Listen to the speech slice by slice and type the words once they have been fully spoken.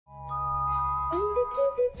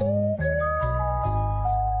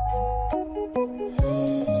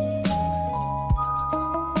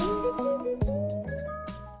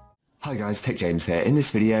Hi guys, Tech James here. In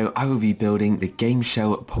this video I will be building the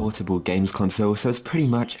GameShell portable games console. So it's pretty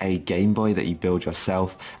much a Game Boy that you build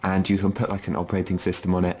yourself, and you can put like an operating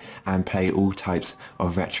system on it and play all types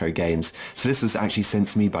of retro games. So this was actually sent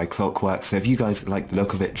to me by ClockWork, so if you guys like the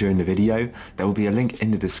look of it during the video, there will be a link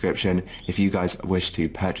in the description if you guys wish to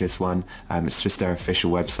purchase one. It's just their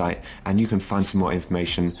official website and you can find some more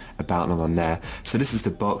information about them on there. So this is the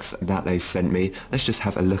box that they sent me. Let's just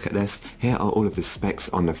have a look at this. Here are all of the specs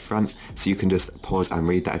on the front, so you can just pause and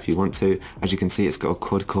read that if you want to. As you can see, it's got a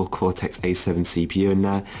quad-core Cortex A7 CPU in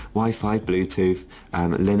there, Wi-Fi, Bluetooth,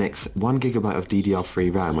 Linux, 1GB of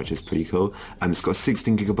DDR3 RAM, which is pretty cool. It's got a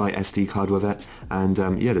 16GB SD card with it, and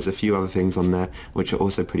yeah, there's a few other things on there which are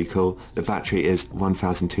also pretty cool. The battery is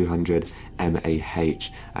 1200 mAh,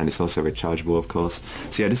 and it's also rechargeable, of course.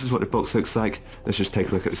 So yeah, this is what the box looks like. Let's just take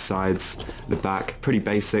a look at the sides. The back, pretty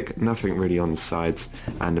basic, nothing really on the sides,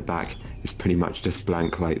 and the back is pretty much just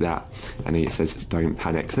blank like that, and then it says don't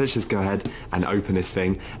panic. So let's just go ahead and open this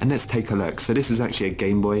thing and let's take a look. So this is actually a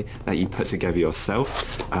Game Boy that you put together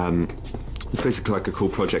yourself. It's basically like a cool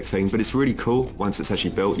project thing, but it's really cool once it's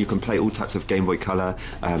actually built. You can play all types of Game Boy Color,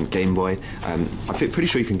 Game Boy. I'm pretty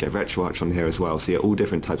sure you can get RetroArch on here as well, so yeah, all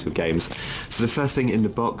different types of games. So the first thing in the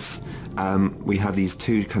box, we have these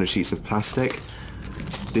two kind of sheets of plastic.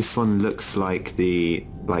 This one looks like the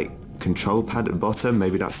control pad at the bottom,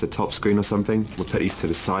 maybe that's the top screen or something. We'll put these to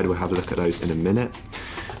the side, we'll have a look at those in a minute.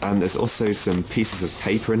 There's also some pieces of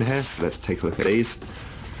paper in here, so let's take a look at these.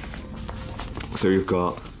 So we've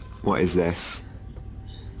got, what is this?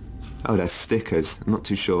 Oh, they're stickers. I'm not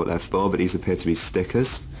too sure what they're for, but these appear to be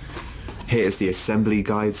stickers. Here is the assembly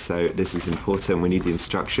guide, so this is important. We need the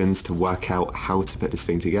instructions to work out how to put this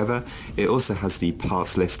thing together. It also has the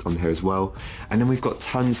parts list on here as well. And then we've got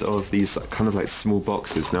tons of these kind of like small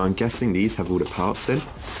boxes. Now I'm guessing these have all the parts in.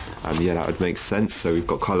 Yeah, that would make sense. So we've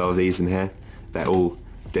got quite a lot of these in here. They're all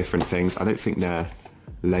different things. I don't think they're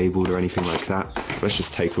labelled or anything like that. Let's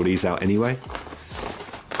just take all these out anyway.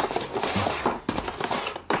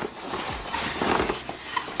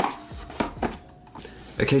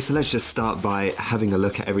 Okay, so let's just start by having a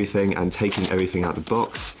look at everything and taking everything out of the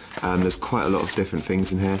box. There's quite a lot of different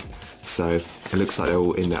things in here, so it looks like they're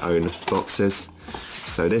all in their own boxes.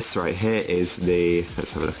 So this right here is the,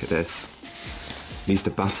 let's have a look at this. These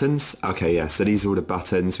are the buttons. Okay, yeah, so these are all the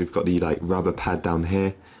buttons. We've got the like rubber pad down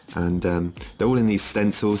here, and they're all in these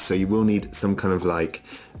stencils, so you will need some kind of like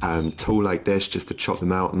tool like this just to chop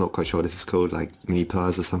them out. I'm not quite sure what this is called, like mini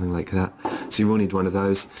pliers or something like that. So you will need one of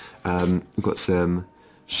those. We've got some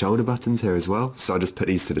shoulder buttons here as well, so I'll just put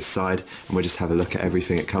these to the side and we'll just have a look at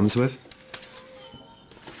everything it comes with.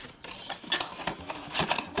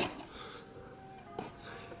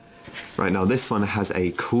 Right, now this one has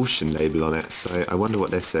a caution label on it, so I wonder what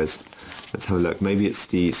this is. Let's have a look. Maybe it's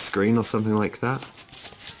the screen or something like that.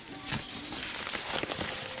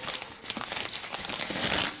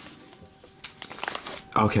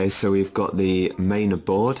 Okay, so we've got the main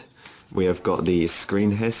board, we have got the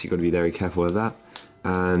screen here, so you've got to be very careful with that.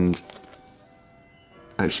 And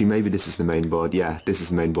actually maybe this is the main board. Yeah, this is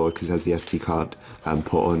the main board because it has the SD card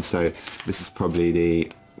port on, so this is probably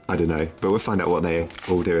the, I don't know, but we'll find out what they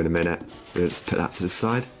all do in a minute. Let's put that to the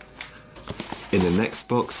side. In the next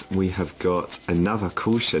box we have got another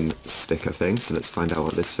caution sticker thing, so let's find out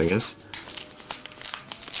what this thing is.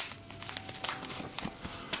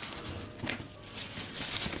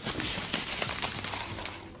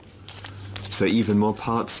 So even more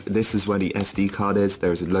parts. This is where the SD card is.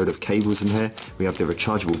 There is a load of cables in here. We have the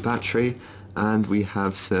rechargeable battery, and we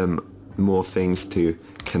have some more things to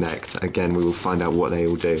connect. Again, we will find out what they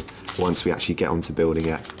all do once we actually get onto building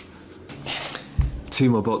it.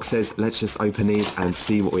 Two more boxes. Let's just open these and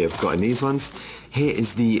see what we have got in these ones. Here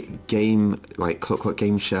is the game, like ClockWork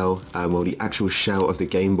GameShell, well, the actual shell of the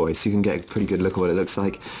Game Boy, so you can get a pretty good look at what it looks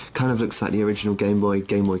like. Kind of looks like the original Game Boy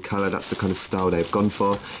Color. That's the kind of style they've gone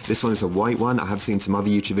for. This one is a white one. I have seen some other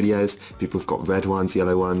YouTube videos. People have got red ones,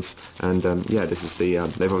 yellow ones, and yeah, this is the,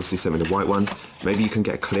 they've obviously sent me the white one. Maybe you can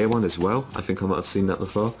get a clear one as well. I think I might have seen that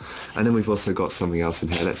before. And then we've also got something else in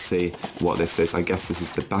here. Let's see what this is. I guess this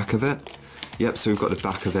is the back of it. Yep, so we've got the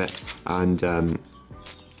back of it, and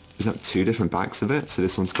is that two different backs of it? So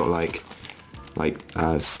this one's got like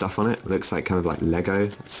stuff on it. Looks like kind of like Lego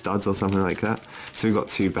studs or something like that. So we've got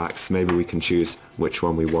two backs. Maybe we can choose which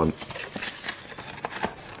one we want.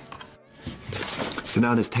 So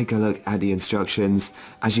now let's take a look at the instructions.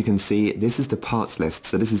 As you can see, this is the parts list,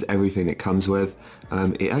 so this is everything it comes with.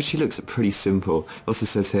 It actually looks pretty simple. It also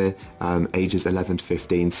says here ages 11 to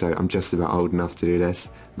 15, so I'm just about old enough to do this.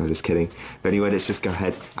 No, just kidding. But anyway, let's just go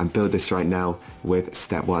ahead and build this right now with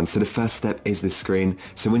step 1. So the first step is the screen.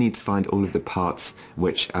 So we need to find all of the parts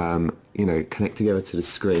which connect together to the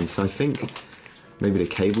screen. So I think maybe the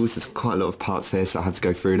cables, there's quite a lot of parts here, so I have to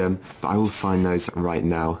go through them, but I will find those right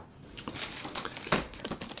now.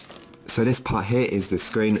 So this part here is the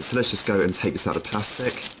screen, so let's just go and take this out of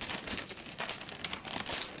plastic.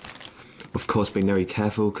 Of course, be very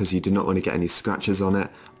careful because you do not want to get any scratches on it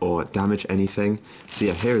or damage anything. So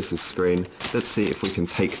yeah, here is the screen. Let's see if we can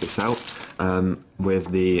take this out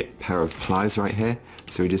with the pair of pliers right here.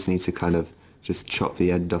 So we just need to kind of just chop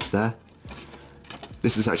the end off there.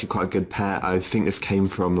 This is actually quite a good pair. I think this came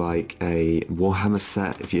from like a Warhammer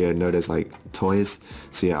set, if you know those like toys.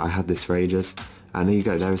 So yeah, I had this for ages. And there you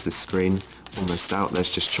go, there's the screen almost out.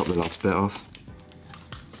 Let's just chop the last bit off.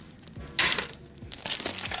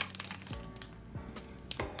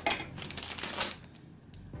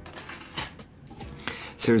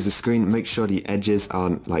 So here's the screen. Make sure the edges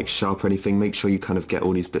aren't like sharp or anything. Make sure you kind of get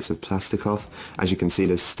all these bits of plastic off. As you can see,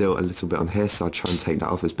 there's still a little bit on here, so I'll try and take that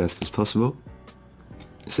off as best as possible.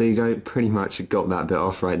 So you go, pretty much got that bit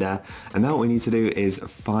off right there. And now what we need to do is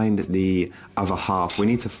find the other half. We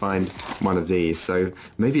need to find one of these. So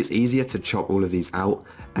maybe it's easier to chop all of these out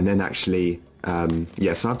and then actually, so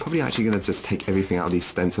I'm probably actually going to just take everything out of these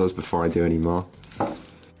stencils before I do any more.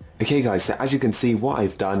 Okay guys, so as you can see, what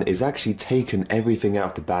I've done is actually taken everything out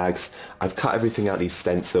of the bags. I've cut everything out of these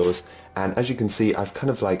stencils, and as you can see, I've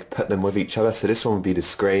kind of like put them with each other. So this one would be the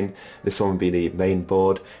screen, this one would be the main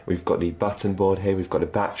board, we've got the button board here, we've got the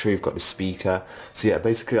battery, we've got the speaker. So yeah,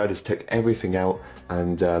 basically I just took everything out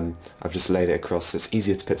and I've just laid it across, so it's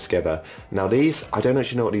easier to put together. Now these, I don't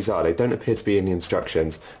actually know what these are. They don't appear to be in the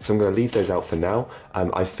instructions, so I'm going to leave those out for now.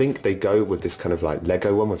 I think they go with this kind of like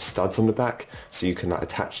Lego one with studs on the back, so you can like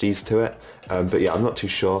attach these to it. But yeah, I'm not too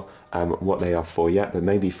sure what they are for yet, but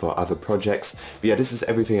maybe for other projects. But yeah, this is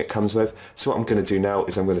everything it comes with. So what I'm going to do now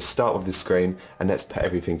is I'm going to start with the screen and let's put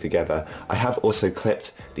everything together. I have also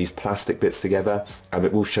clipped these plastic bits together, and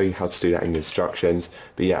it will show you how to do that in the instructions.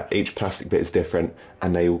 But yeah, each plastic bit is different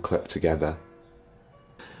and they all clip together.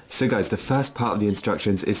 So guys, the first part of the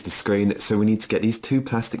instructions is the screen. So we need to get these two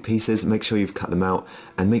plastic pieces, make sure you've cut them out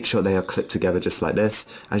and make sure they are clipped together just like this.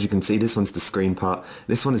 As you can see, this one's the screen part.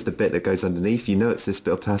 This one is the bit that goes underneath. You know it's this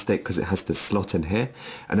bit of plastic because it has the slot in here.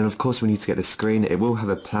 And then of course we need to get the screen. It will have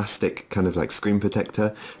a plastic kind of like screen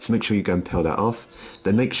protector, so make sure you go and peel that off.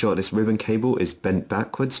 Then make sure this ribbon cable is bent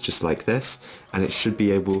backwards just like this, and it should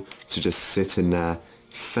be able to just sit in there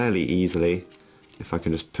fairly easily if I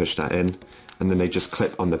can just push that in. And then they just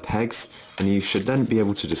clip on the pegs, and you should then be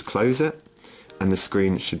able to just close it and the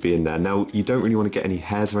screen should be in there. Now you don't really want to get any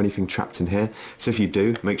hairs or anything trapped in here, so if you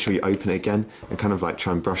do, make sure you open it again and kind of like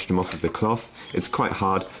try and brush them off with the cloth. It's quite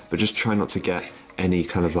hard, but just try not to get any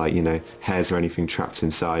kind of like, you know, hairs or anything trapped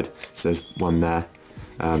inside. So there's one there.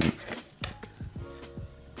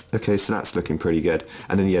 Okay, so that's looking pretty good.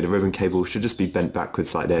 And then yeah, the ribbon cable should just be bent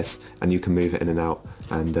backwards like this, and you can move it in and out.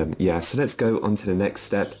 And yeah, so let's go on to the next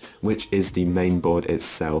step, which is the main board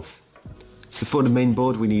itself. So for the main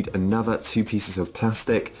board, we need another two pieces of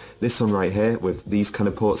plastic. This one right here with these kind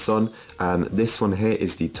of ports on. This one here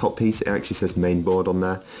is the top piece. It actually says main board on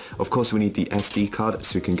there. Of course, we need the SD card,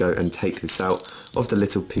 so we can go and take this out of the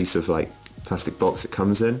little piece of like plastic box it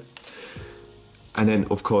comes in. And then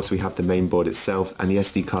of course we have the main board itself, and the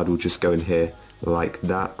SD card will just go in here like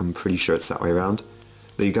that. I'm pretty sure it's that way around.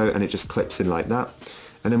 There you go, and it just clips in like that.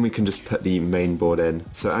 And then we can just put the main board in.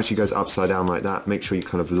 So it actually goes upside down like that. Make sure you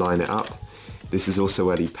kind of line it up. This is also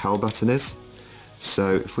where the power button is.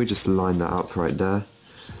 So if we just line that up right there,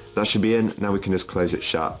 that should be in. Now we can just close it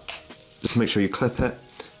shut. Just make sure you clip it,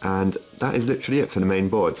 and that is literally it for the main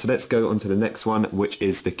board. So let's go on to the next one, which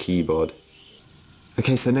is the keyboard.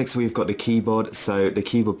 Okay, so next we've got the keyboard. So the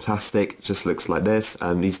keyboard plastic just looks like this,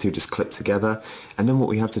 and these two just clip together. And then what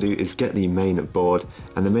we have to do is get the main board,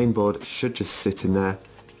 and the main board should just sit in there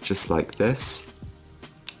just like this.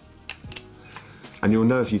 And you'll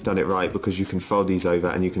know if you've done it right because you can fold these over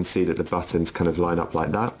and you can see that the buttons kind of line up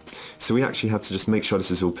like that. So we actually have to just make sure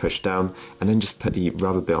this is all pushed down, and then just put the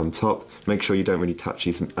rubber bit on top. Make sure you don't really touch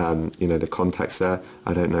these, you know, the contacts there.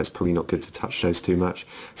 I don't know, it's probably not good to touch those too much.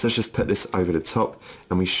 So let's just put this over the top,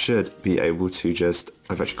 and we should be able to just,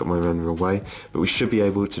 I've actually got my runner away, but we should be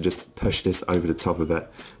able to just push this over the top of it.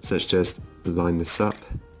 So let's just line this up.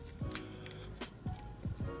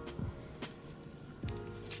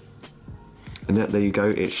 And there you go,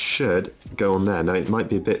 it should go on there. Now it might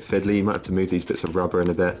be a bit fiddly, you might have to move these bits of rubber in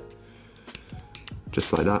a bit,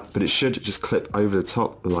 just like that, but it should just clip over the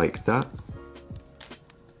top like that.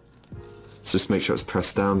 So just make sure it's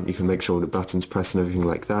pressed down, you can make sure all the buttons press and everything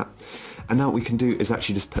like that. And now what we can do is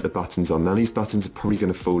actually just put the buttons on. Now these buttons are probably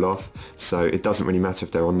going to fall off, so it doesn't really matter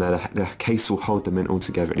if they're on there, the case will hold them in all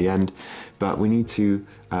together at the end, but we need to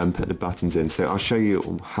put the buttons in. So I'll show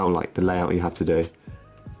you how like the layout you have to do.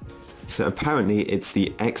 So apparently it's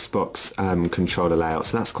the Xbox controller layout,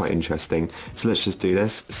 so that's quite interesting. So let's just do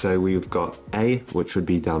this. So we've got A, which would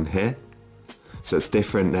be down here. So it's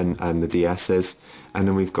different than the DS's. And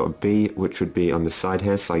then we've got B, which would be on the side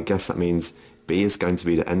here. So I guess that means B is going to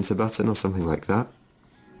be the enter button or something like that.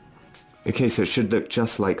 Okay, so it should look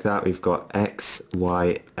just like that. We've got X,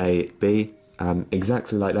 Y, A, B.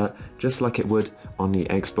 Exactly like that, just like it would on the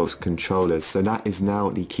Xbox controllers. So that is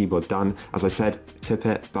now the keyboard done. As I said, tip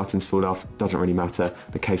it, buttons fall off, doesn't really matter,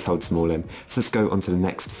 the case holds them all in. So let's go on to the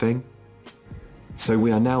next thing. So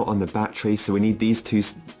we are now on the battery, so we need these two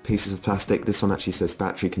pieces of plastic. This one actually says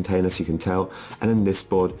battery container, so you can tell, and then this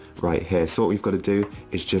board right here. So what we've got to do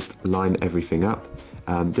is just line everything up.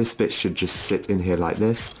 This bit should just sit in here like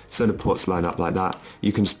this, so the ports line up like that.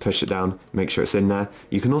 You can just push it down, make sure it's in there.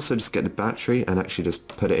 You can also just get the battery and actually just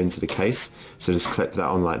put it into the case, so just clip that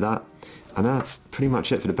on like that. And that's pretty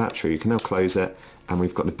much it for the battery. You can now close it, and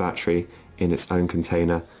we've got the battery in its own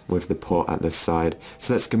container with the port at the side.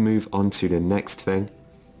 So let's go move on to the next thing.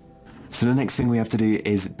 So the next thing we have to do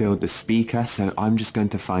is build the speaker, so I'm just going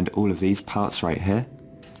to find all of these parts right here.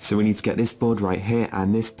 So we need to get this board right here,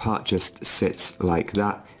 and this part just sits like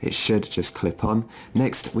that. It should just clip on.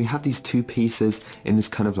 Next, we have these two pieces in this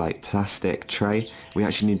kind of like plastic tray. We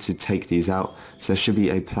actually need to take these out. So there should be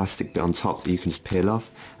a plastic bit on top that you can just peel off,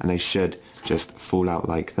 and they should just fall out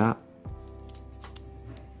like that.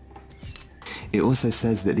 It also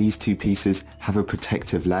says that these two pieces have a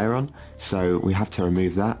protective layer on, so we have to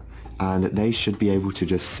remove that, and they should be able to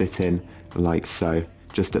just sit in like so,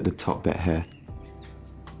 just at the top bit here.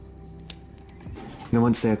 Now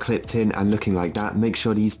once they are clipped in and looking like that, make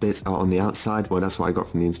sure these bits are on the outside. Well, that's what I got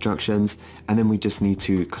from the instructions. And then we just need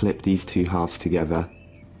to clip these two halves together.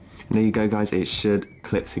 And there you go guys, it should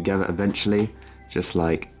clip together eventually, just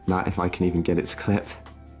like that, if I can even get it to clip.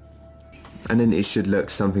 And then it should look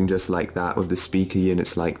something just like that with the speaker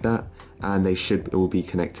units like that, and they should all be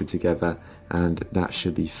connected together, and that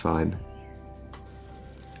should be fine.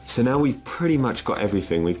 So now we've pretty much got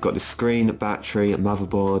everything. We've got the screen, battery,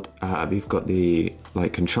 motherboard, we've got the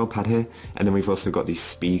control pad here, and then we've also got the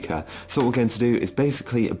speaker. So what we're going to do is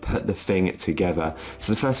basically put the thing together.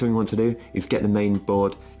 So the first thing we want to do is get the main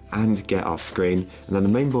board and get our screen, and then the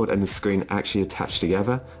main board and the screen actually attach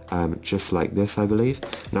together, just like this, I believe.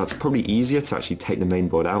 Now it's probably easier to actually take the main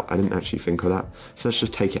board out. I didn't actually think of that. So let's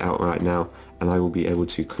just take it out right now, and I will be able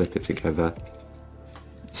to clip it together.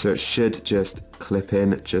 So it should just clip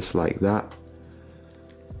in just like that,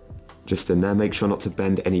 just in there. Make sure not to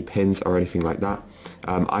bend any pins or anything like that.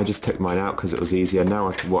 I just took mine out because it was easier. Now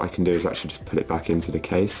what I can do is actually just put it back into the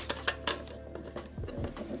case.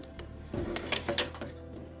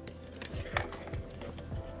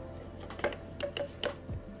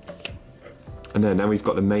 And then now we've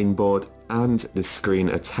got the main board and the screen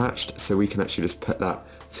attached, so we can actually just put that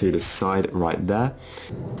to the side right there.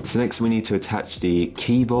 So next we need to attach the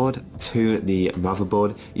keyboard to the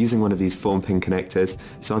motherboard using one of these form pin connectors.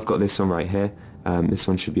 So I've got this one right here. This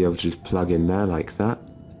one should be able to just plug in there like that.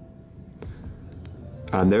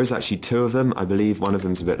 There is actually two of them. I believe one of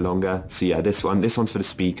them's a bit longer. So yeah, this one's for the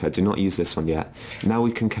speaker. Do not use this one yet. Now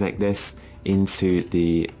we can connect this into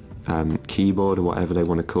the keyboard or whatever they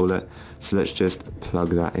want to call it. So let's just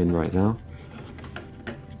plug that in right now.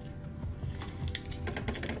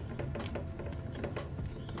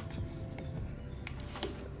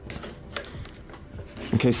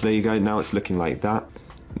 Okay, so there you go, now it's looking like that.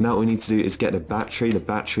 Now what we need to do is get the battery. The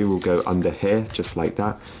battery will go under here, just like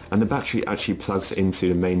that. And the battery actually plugs into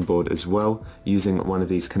the main board as well, using one of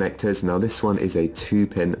these connectors. Now this one is a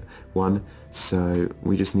 2-pin one, so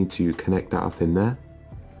we just need to connect that up in there.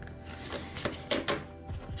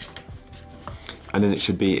 And then it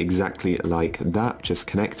should be exactly like that, just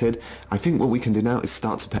connected. I think what we can do now is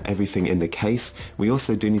start to put everything in the case. We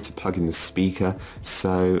also do need to plug in the speaker,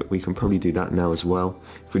 so we can probably do that now as well.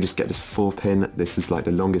 If we just get this 4-pin, this is like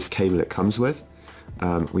the longest cable it comes with.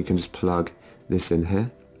 We can just plug this in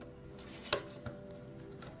here.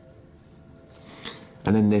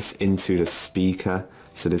 And then this into the speaker,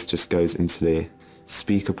 so this just goes into the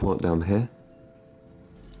speaker port down here.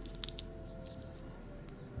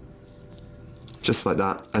 Just like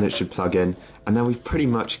that, and it should plug in. And now we've pretty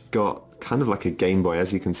much got kind of like a Game Boy.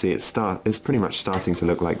 As you can see, it's pretty much starting to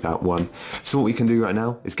look like that one. So what we can do right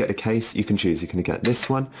now is get a case. You can choose. You can get this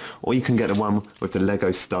one, or you can get the one with the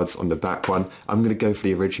Lego studs on the back one. I'm going to go for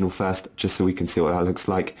the original first, just so we can see what that looks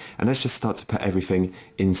like. And let's just start to put everything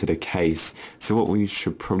into the case. So what we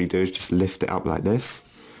should probably do is just lift it up like this,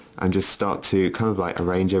 and just start to kind of like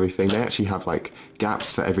arrange everything. They actually have like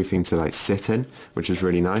gaps for everything to like sit in, which is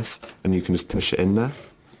really nice, and you can just push it in there.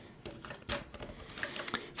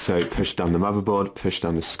 So push down the motherboard, push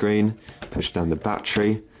down the screen, push down the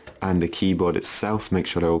battery and the keyboard itself, make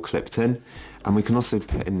sure they're all clipped in. And we can also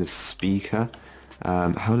put in the speaker.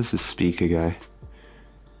 How does the speaker go?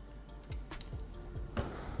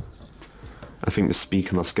 I think the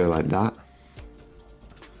speaker must go like that.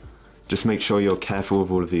 Just make sure you're careful with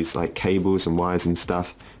all of these like cables and wires and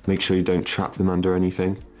stuff. Make sure you don't trap them under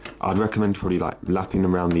anything. I'd recommend probably like lapping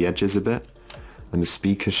them around the edges a bit. And the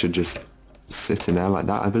speaker should just sit in there like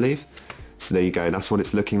that, I believe. So there you go, that's what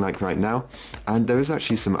it's looking like right now. And there is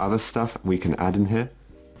actually some other stuff we can add in here.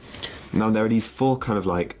 Now there are these 4 kind of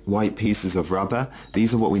like white pieces of rubber.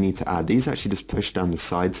 These are what we need to add. These actually just push down the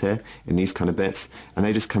sides here in these kind of bits, and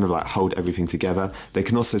they just kind of like hold everything together. They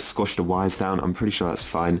can also squash the wires down. I'm pretty sure that's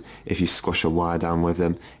fine if you squash a wire down with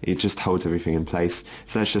them. It just holds everything in place.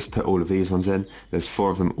 So let's just put all of these ones in. There's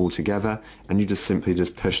 4 of them all together, and you just simply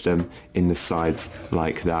just push them in the sides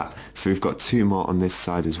like that. So we've got 2 more on this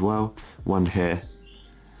side as well. 1 here,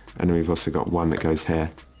 and then we've also got 1 that goes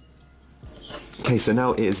here. Okay, so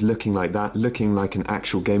now it is looking like that, looking like an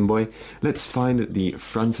actual Game Boy. Let's find the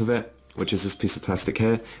front of it, which is this piece of plastic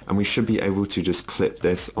here, and we should be able to just clip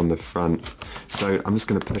this on the front. So I'm just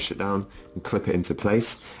going to push it down and clip it into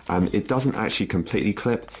place. It doesn't actually completely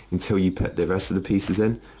clip until you put the rest of the pieces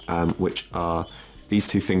in, which are these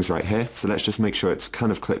 2 things right here. So let's just make sure it's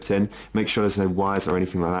kind of clipped in. Make sure there's no wires or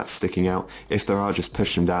anything like that sticking out. If there are, just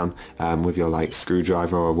push them down with your like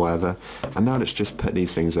screwdriver or whatever. And now let's just put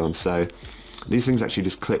these things on. So these things actually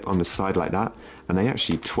just clip on the side like that, and they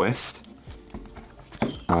actually twist.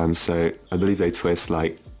 So I believe they twist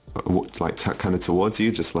like kind of towards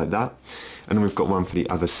you, just like that. And then we've got one for the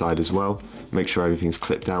other side as well. Make sure everything's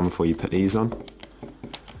clipped down before you put these on.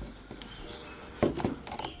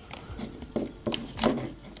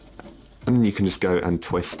 And then you can just go and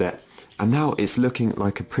twist it. And now it's looking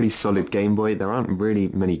like a pretty solid Game Boy. There aren't really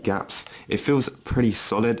many gaps. It feels pretty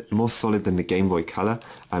solid, more solid than the Game Boy Color.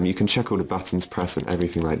 You can check all the buttons press and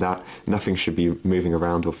everything like that. Nothing should be moving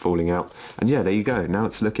around or falling out. And yeah, there you go. Now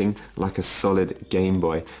it's looking like a solid Game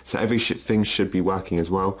Boy. So everything should be working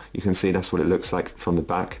as well. You can see that's what it looks like from the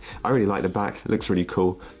back. I really like the back. It looks really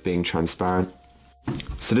cool being transparent.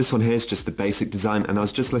 So this one here is just the basic design, and I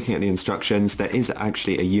was just looking at the instructions. There is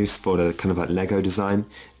actually a use for the kind of like Lego design.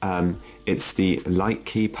 It's the light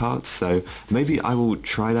key part, so maybe I will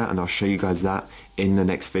try that and I'll show you guys that in the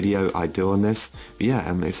next video I do on this. But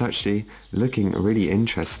yeah, it's actually looking really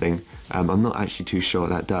interesting. I'm not actually too sure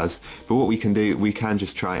what that does, but what we can do, we can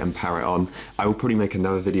just try and power it on. I will probably make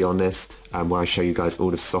another video on this where I show you guys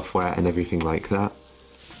all the software and everything like that.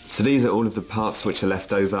 So these are all of the parts which are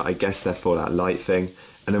left over. I guess they're for that light thing.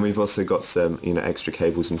 And then we've also got some, extra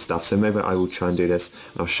cables and stuff. So maybe I will try and do this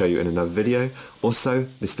and I'll show you in another video. Also,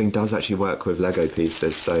 this thing does actually work with Lego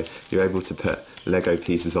pieces. So you're able to put Lego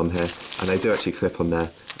pieces on here, and they do actually clip on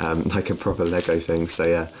there like a proper Lego thing. So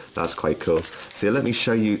yeah, that's quite cool. So yeah, let me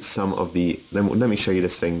show you let me show you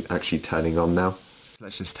this thing actually turning on now.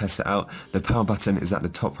 Let's just test it out. The power button is at the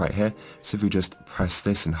top right here. So if we just press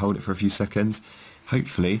this and hold it for a few seconds,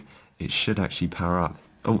 hopefully it should actually power up.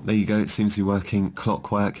 Oh, there you go, it seems to be working.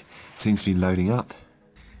 ClockWork seems to be loading up.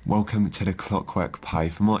 Welcome to the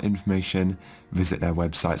ClockWorkPi. For more information, visit their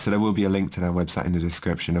website. So there will be a link to their website in the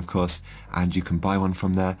description, of course, and you can buy one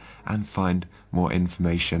from there and find more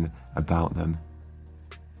information about them.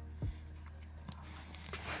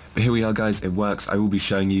 But here we are, guys, it works. I will be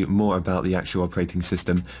showing you more about the actual operating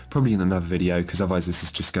system probably in another video, because otherwise this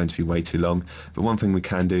is just going to be way too long. But one thing we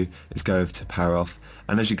can do is go over to power off,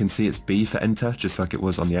 and as you can see it's B for enter, just like it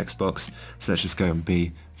was on the Xbox. So let's just go on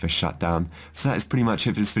B for shut down. So that is pretty much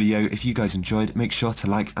it for this video. If you guys enjoyed, make sure to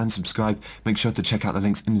like and subscribe. Make sure to check out the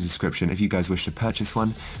links in the description if you guys wish to purchase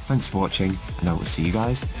one. Thanks for watching, and I will see you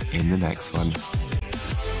guys in the next one.